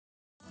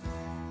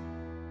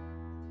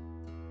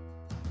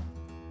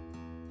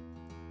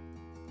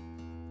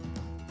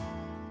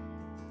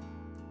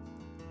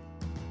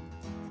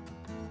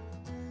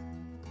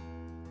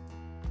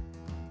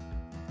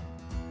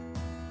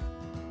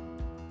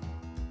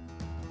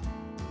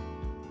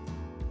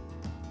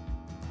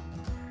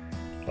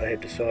I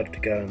had decided to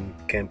go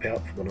and camp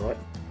out for the night.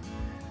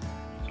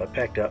 So I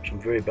packed up some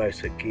very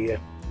basic gear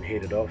and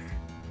headed off.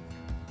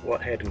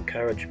 What had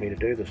encouraged me to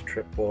do this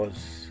trip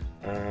was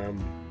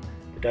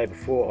the day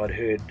before I'd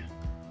heard,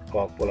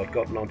 I'd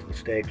gotten onto the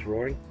stags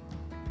roaring,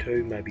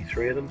 2, maybe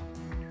 3 of them.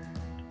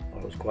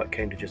 I was quite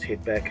keen to just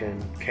head back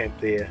and camp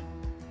there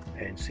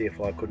and see if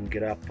I couldn't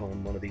get up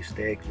on one of these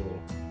stags, or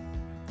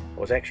I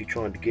was actually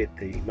trying to get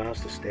the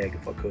master stag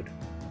if I could.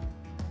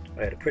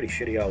 I had a pretty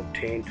shitty old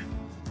tent,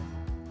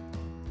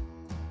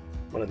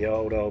 one of the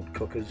old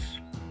cookers,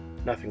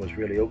 nothing was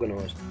really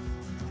organised.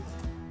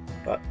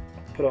 But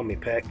I put on my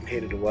pack and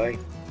headed away,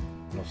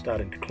 and I was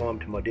starting to climb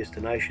to my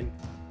destination.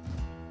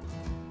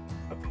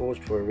 I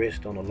paused for a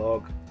rest on a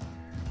log,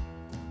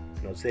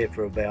 and I was there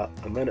for about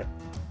a minute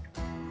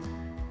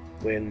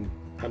when,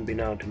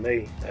 unbeknown to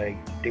me, a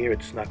deer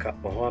had snuck up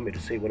behind me to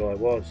see what I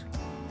was.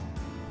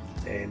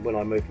 And when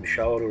I moved my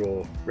shoulder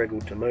or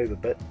wriggled to move a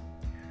bit,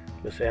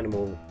 this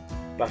animal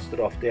busted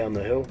off down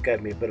the hill,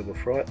 gave me a bit of a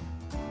fright.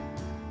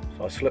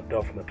 So I slipped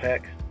off my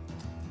pack,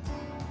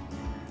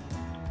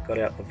 got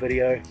out the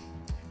video.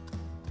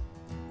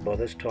 By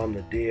this time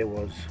the deer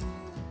was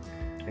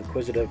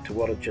inquisitive to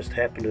what had just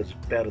happened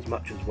about as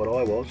much as what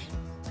I was,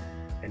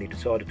 and he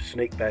decided to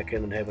sneak back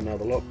in and have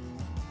another look.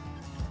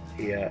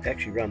 He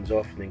actually runs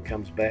off and then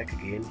comes back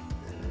again.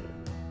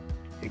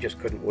 He just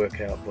couldn't work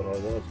out what I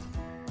was.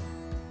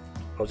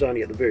 I was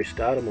only at the very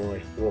start of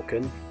my walk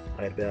in.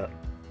 I had about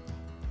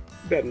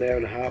an hour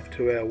and a half,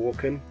 2 hour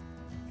walk in,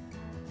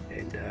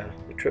 and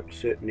the trip was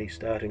certainly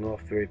starting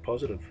off very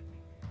positive.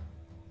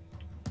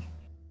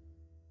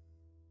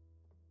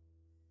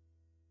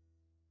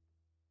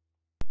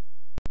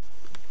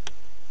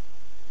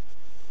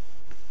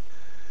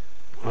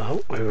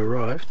 Well, we've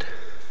arrived.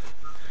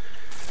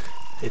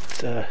 It's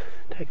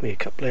taken me a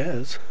couple of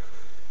hours.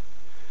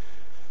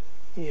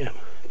 Yeah,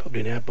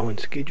 probably an hour behind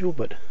schedule,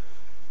 but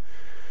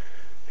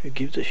who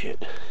gives a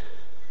shit?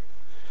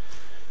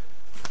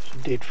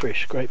 Some dead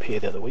fresh scrape here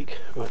the other week,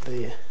 right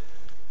there.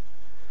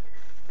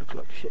 Looks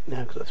like shit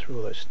now because I threw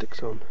all those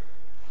sticks on.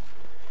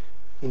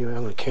 Anyway,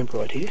 I'm going to camp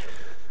right here.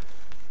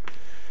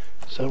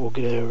 So we'll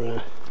get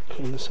our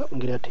clean this up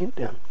and get our tent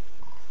down.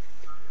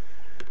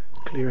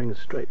 Clearing is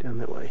straight down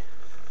that way,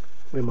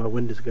 where my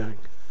wind is going.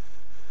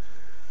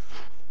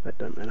 That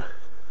don't matter.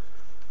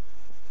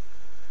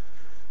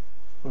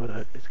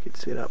 Righto, let's get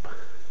set up.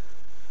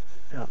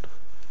 Out.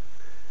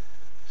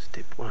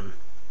 Step 1.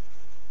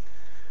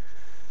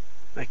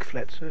 Make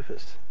flat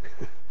surface.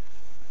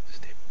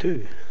 Step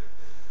 2.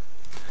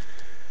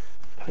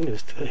 I'm going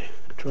to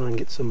try and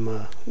get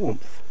some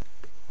warmth.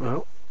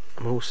 Well,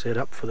 I'm all set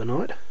up for the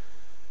night.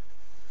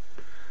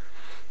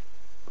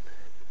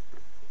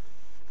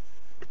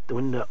 Get the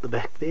window up the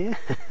back there.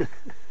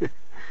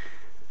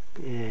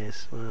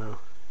 Yes, well,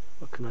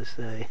 what can I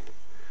say?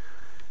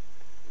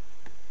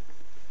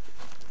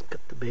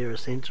 Got the bare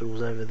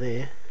essentials over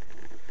there,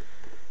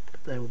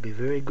 but they will be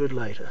very good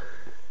later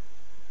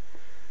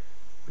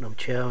when I'm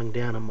chowing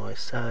down on my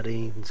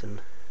sardines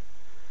and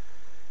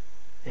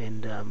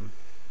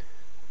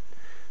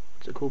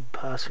what's it called,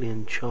 parsley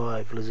and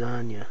chive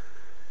lasagna,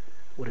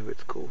 whatever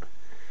it's called.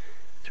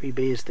 3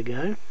 beers to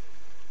go.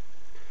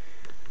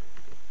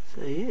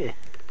 So yeah,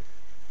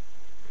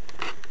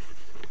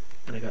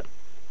 and I got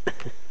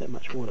that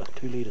much water,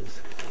 2 litres,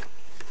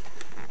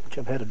 which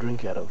I've had a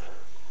drink out of.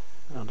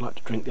 I'd like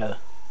to drink a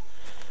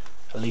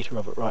litre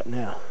of it right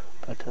now,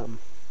 but I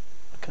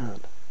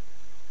can't.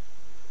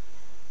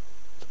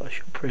 So I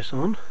shall press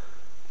on,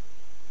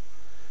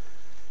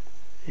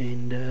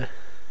 and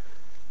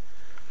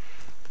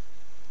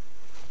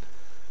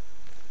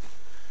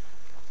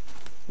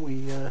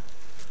we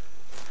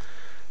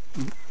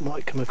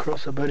might come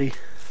across a buddy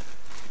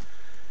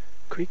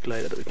creek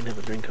later that we can have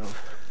a drink of.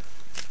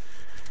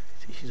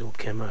 See, she's all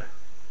camo,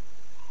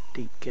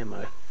 deep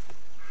camo.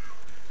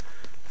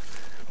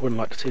 I wouldn't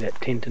like to see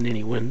that tent in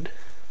any wind.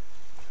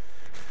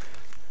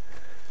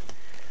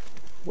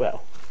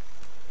 Well,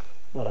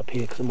 not up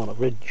here because I'm on a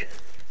ridge.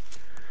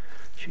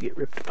 Should get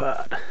ripped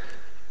apart.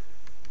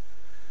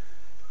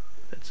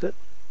 That's it.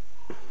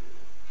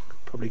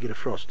 Probably get a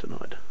frost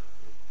tonight.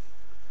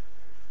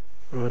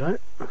 Righto.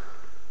 I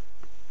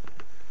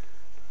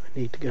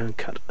need to go and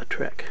cut a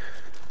track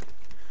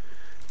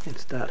and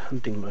start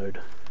hunting mode.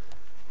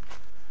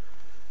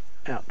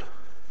 Out.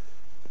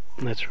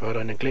 And that's right,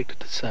 I neglected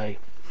to say,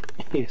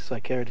 yes, I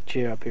carried a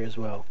chair up here as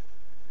well.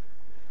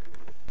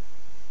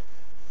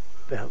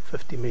 About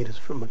 50 metres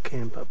from my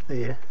camp up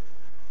there.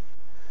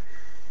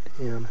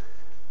 Down.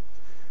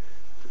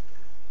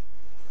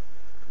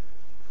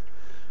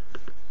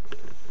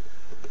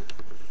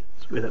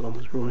 So where that one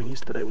was roaring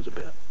yesterday was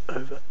about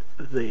over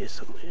there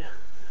somewhere.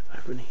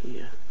 Over in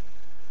here.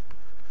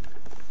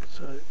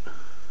 So,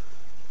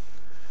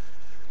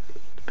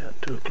 it's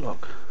about 2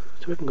 o'clock.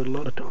 So we haven't got a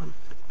lot of time.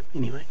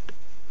 Anyway,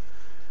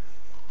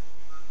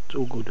 it's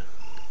all good.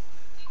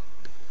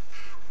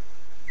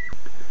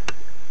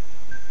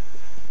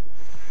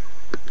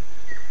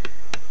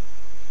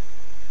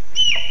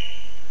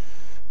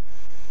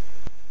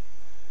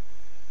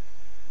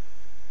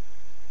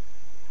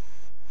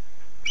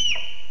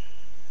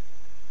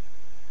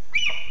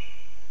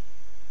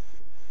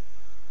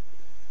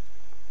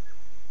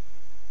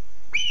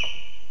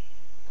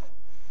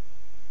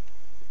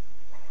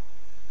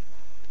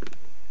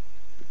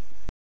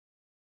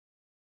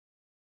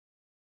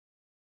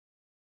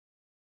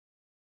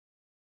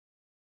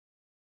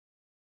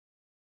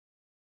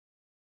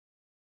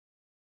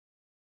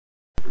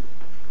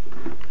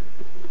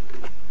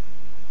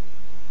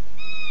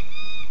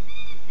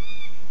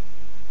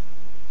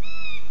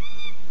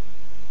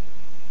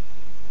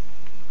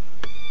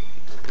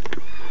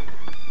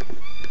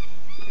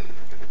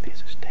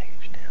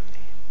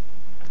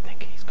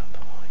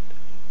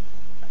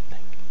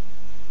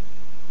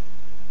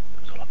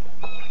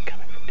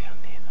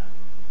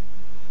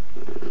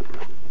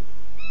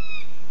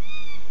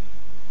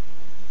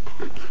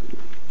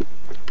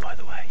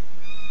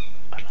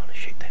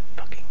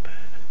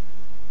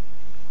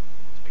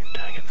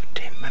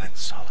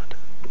 solid.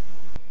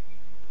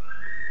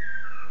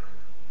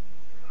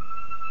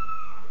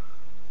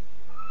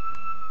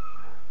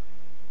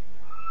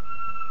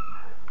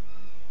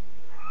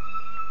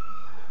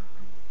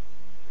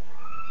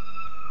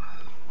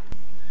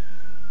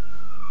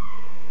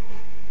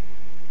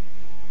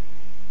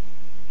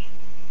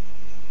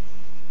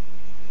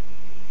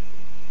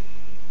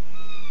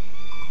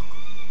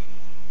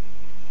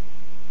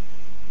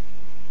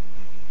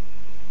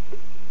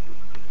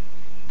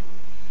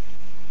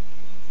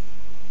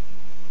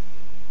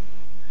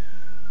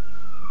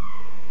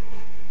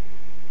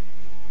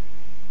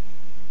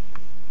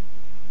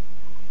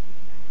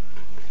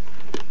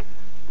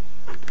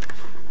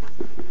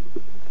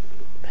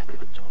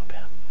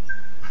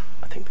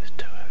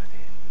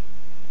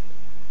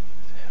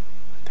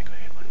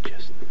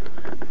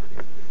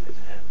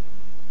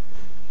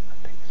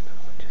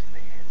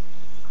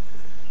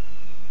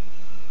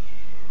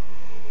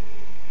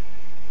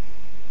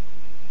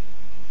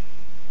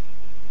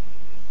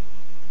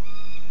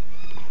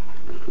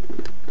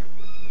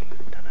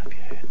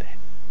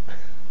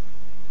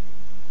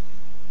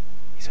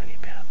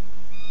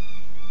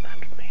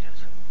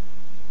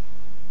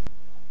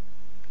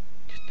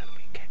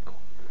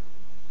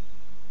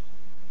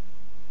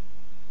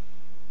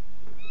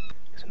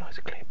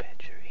 Clear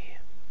patch through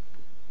here,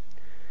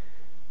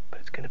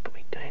 but it's going to put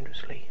me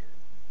dangerously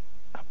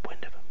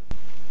upwind of him.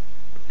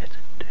 It's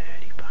a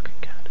dirty fucking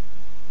cut.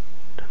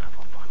 Don't know if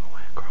I'll find my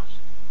way across.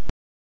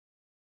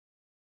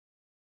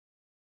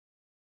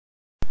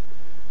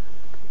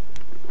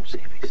 We'll see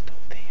if he's still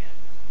there,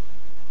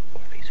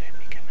 or if he's heard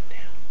me coming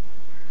down.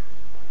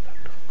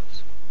 Fucked off,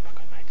 because fuck,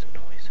 I made some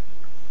noise.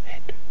 I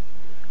had to.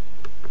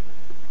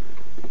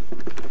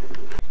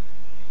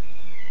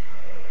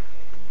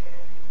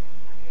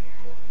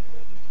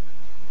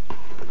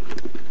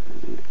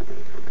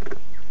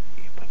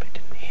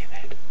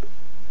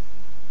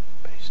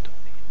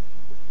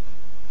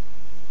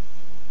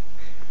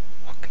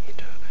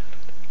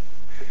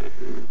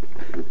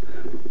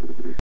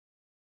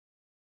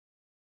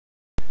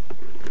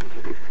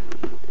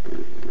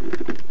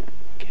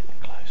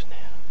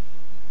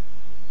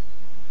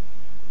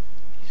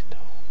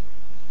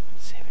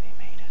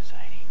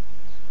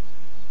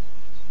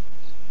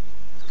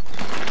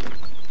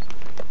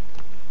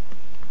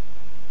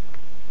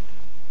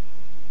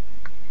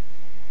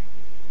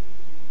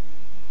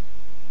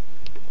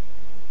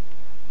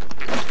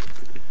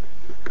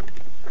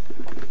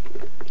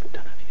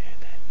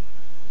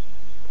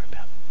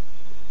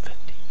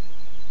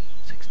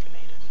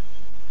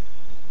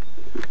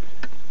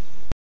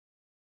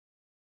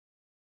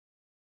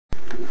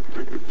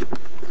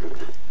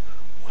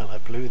 Well, I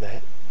blew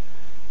that.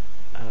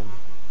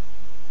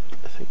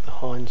 I think the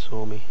hind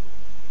saw me.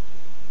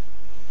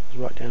 I was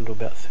right down to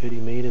about 30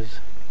 metres.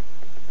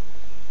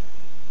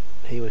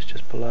 He was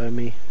just below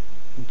me,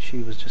 and she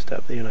was just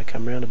up there, and I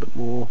come round a bit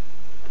more,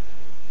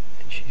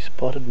 and she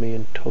spotted me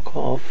and took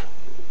off,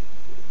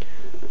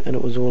 and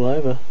it was all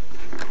over.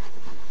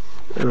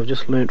 And I've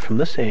just learnt from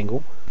this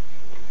angle,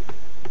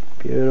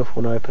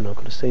 beautiful and open. I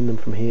could have seen them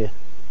from here.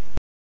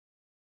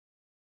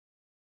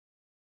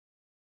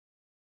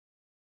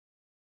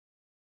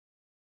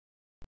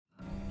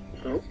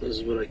 Well, this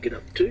is what I get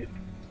up to.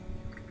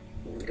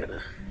 I'm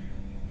gonna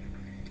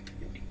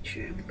empty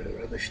tube, a bit of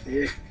rubbish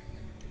there.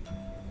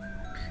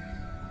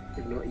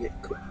 We've not yet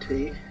cooked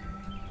tea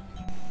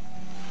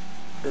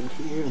in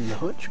here in the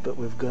hutch, but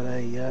we've got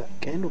a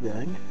candle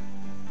going.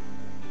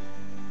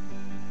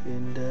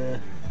 And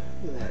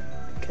look at that,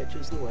 it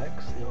catches the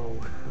wax, the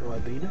old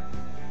Ribena.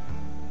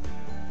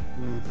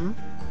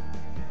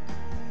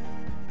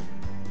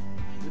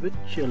 She's a bit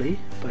chilly,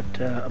 but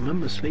I'm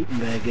in my sleeping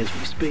bag as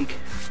we speak.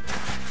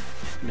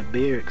 And a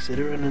beer,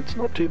 etc., and it's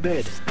not too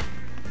bad,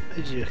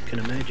 as you can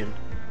imagine.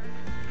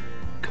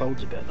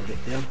 Cold's about to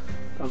let down.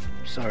 Oh,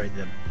 sorry,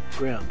 the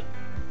ground.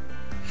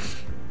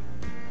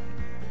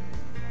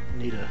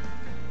 Need a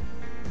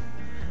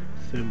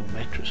thermal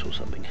mattress or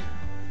something,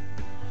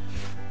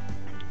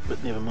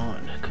 but never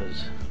mind,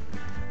 because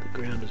the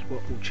ground is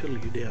what will chill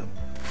you down.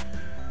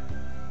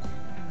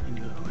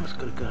 Anyway, I've just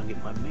got to go and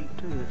get my meat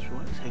too. That's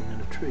right, it's hanging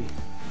in a tree.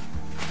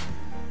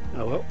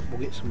 Oh well, we'll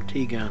get some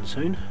tea going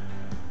soon.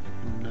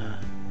 And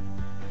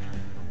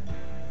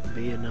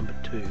beer number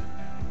 2.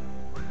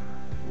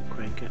 We'll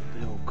crank up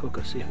the old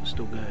cooker, see if it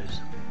still goes.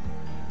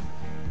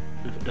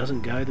 And if it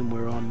doesn't go, then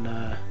we're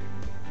on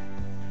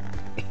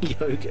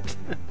yogurt.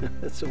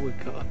 That's all we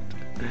got.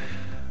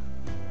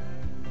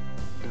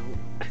 No.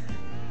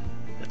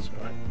 That's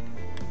alright.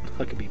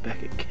 I could be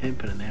back at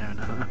camp in an hour and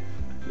a half.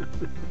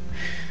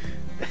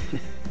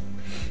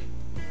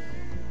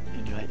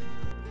 Anyway,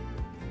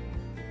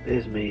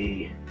 there's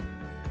me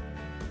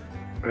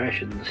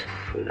rations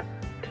for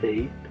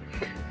tea.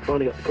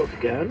 Finally got the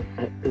cooker going.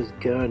 It is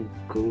going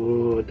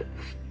good. It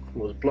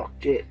was block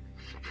jet,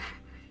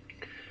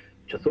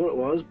 which I thought it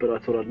was, but I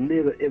thought I'd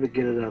never ever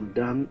get it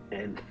undone,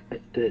 and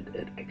it did.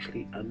 It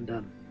actually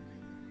undone.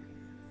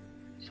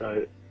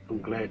 So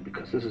I'm glad,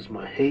 because this is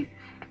my heat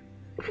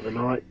for the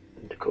night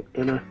and to cook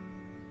dinner.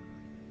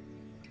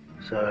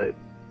 So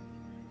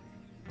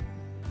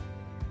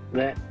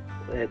that.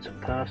 Add some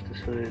pasta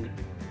soon.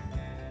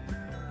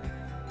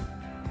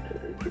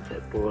 Get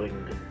that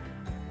boiling.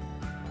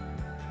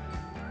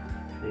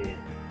 Yeah.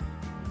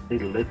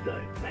 Need a lid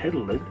though. I had a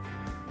lid.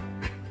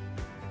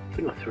 I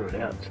think I threw it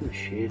out. It's in the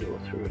shed, or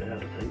I threw it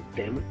out, I think.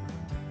 Damn it.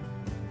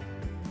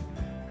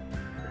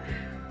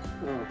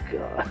 Oh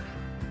god.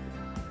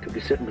 Could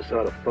be sitting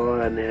beside a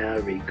fire now,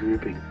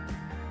 regrouping.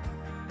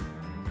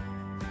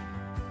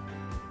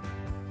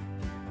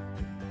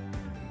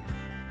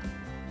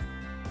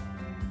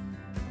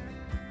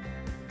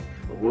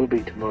 It will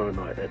be tomorrow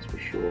night, that's for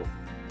sure.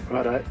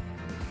 Righto.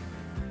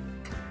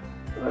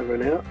 Over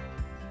and out.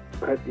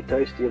 Hope you're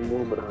tasty and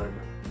warm at home.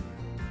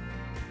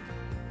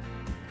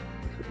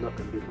 This is not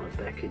going to do my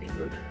back any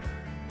good.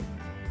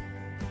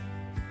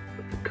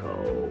 With the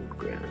cold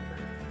ground.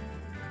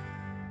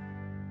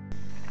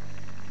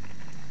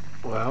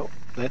 Well,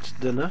 that's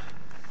dinner.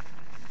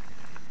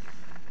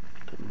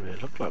 Doesn't really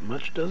look like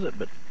much, does it?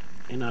 But,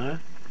 you know,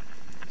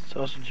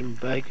 sausage and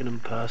bacon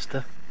and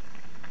pasta.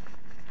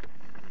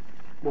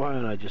 Why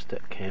aren't I just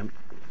at camp?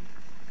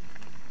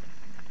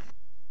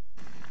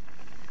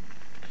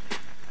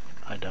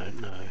 I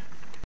don't know.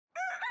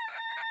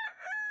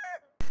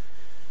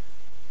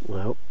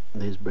 Well,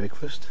 there's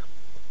breakfast.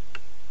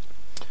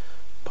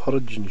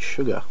 Pottage and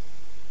sugar.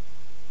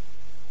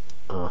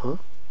 And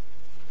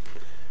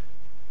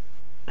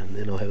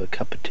then I'll have a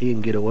cup of tea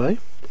and get away.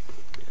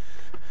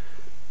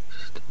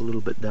 Still a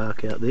little bit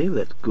dark out there, but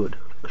that's good.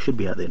 I should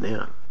be out there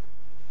now.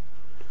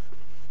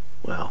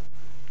 Well,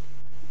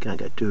 can't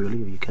go too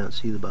early or you can't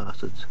see the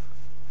bastards.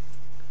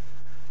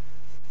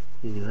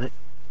 Anyway,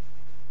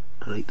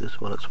 I'll eat this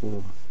while it's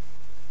warm.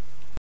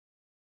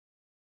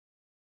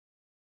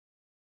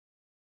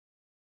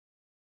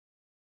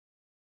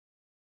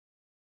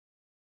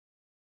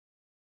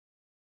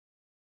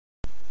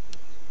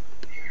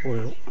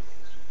 Well,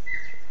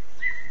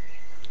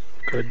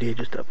 got a deer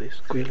just up there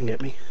squealing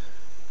at me.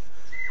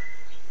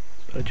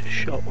 But I just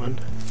shot one.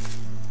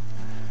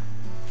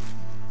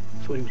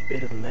 Thought he was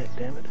better than that,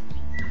 damn it.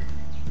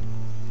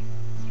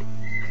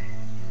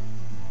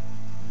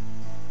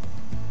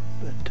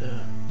 But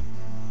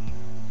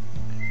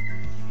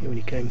yeah, when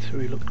he came through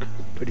he looked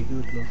pretty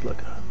good, and I was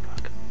like, oh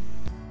fuck.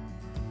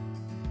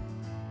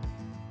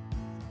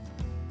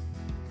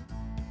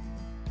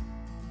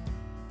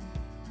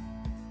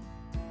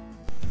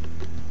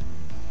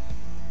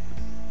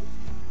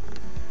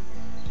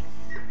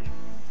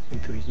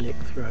 Went through his neck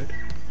throat.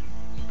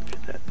 Look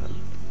at that button.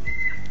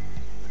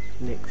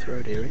 Neck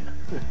throat area.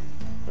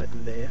 Right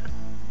there.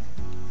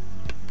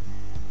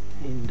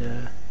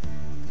 And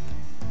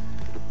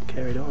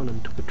carried on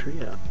and took a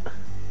tree out.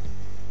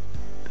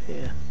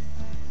 There.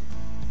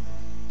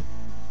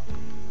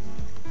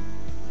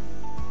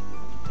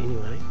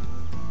 Anyway,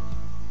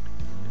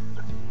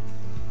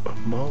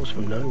 I'm miles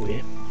from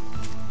nowhere,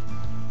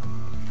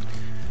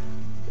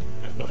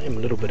 and I am a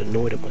little bit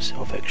annoyed at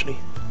myself actually.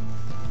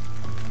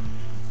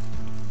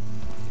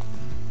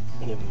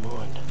 Never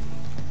mind.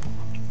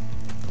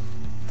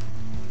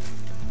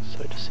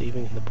 So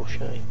deceiving in the bush,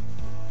 eh?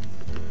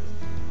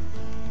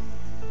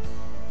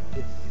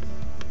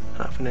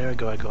 Half an hour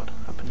ago I got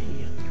up in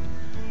here.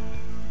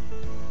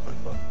 I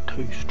got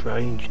two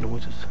strange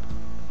noises,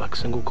 like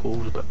single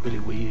calls, but really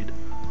weird.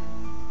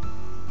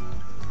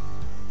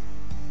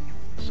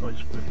 So I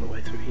just worked my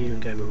way through here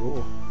and gave a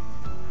roar.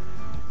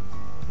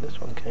 And this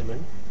one came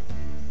in.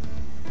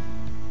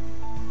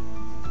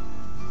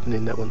 And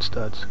then that one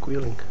started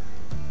squealing.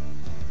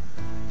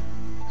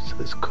 So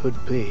this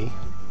could be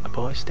a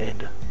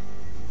bystander.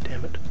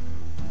 Damn it.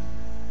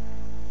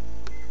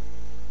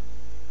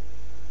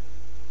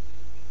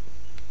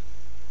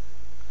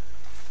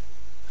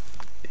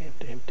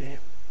 Damn.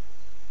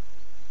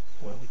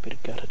 Well, we better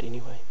gut it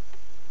anyway.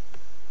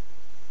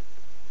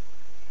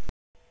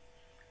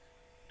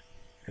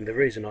 And the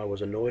reason I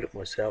was annoyed at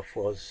myself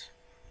was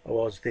I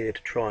was there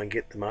to try and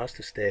get the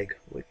master stag,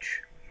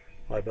 which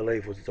I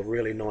believe was the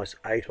really nice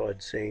 8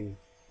 I'd seen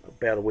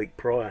about a week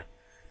prior.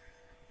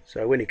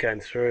 So when he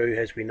came through,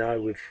 as we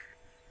know, we've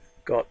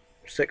got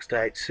 6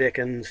 to 8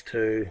 seconds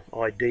to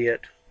ID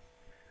it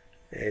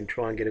and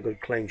try and get a good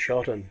clean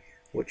shot in,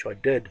 which I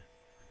did.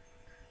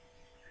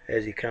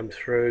 As he came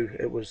through,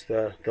 it was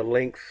the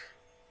length.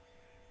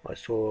 I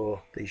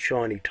saw these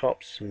shiny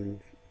tops and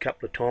a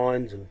couple of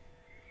tines, and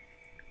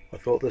I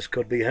thought this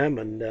could be him,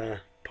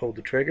 and pulled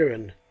the trigger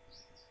and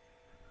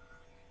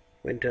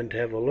went in to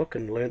have a look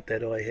and learnt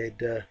that I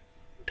had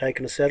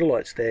taken a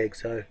satellite stag.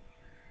 So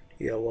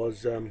yeah, I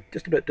was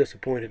just a bit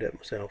disappointed at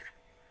myself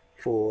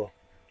for,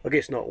 I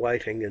guess, not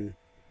waiting and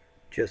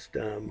just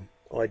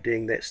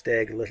IDing that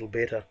stag a little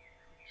better.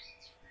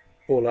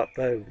 All up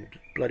though,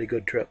 bloody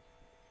good trip.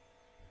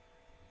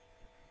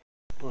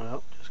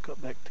 Well, just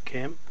got back to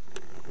camp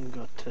and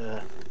got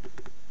the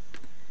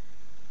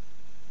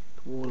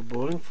water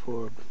boiling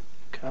for a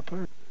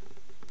cuppa.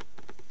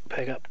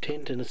 Pack up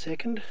tent in a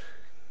second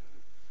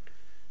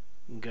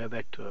and go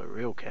back to a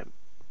real camp.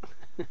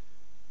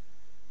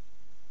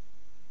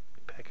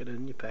 Pack it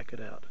in, you pack it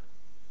out.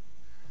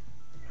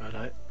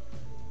 Righto.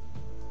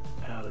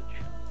 Outage.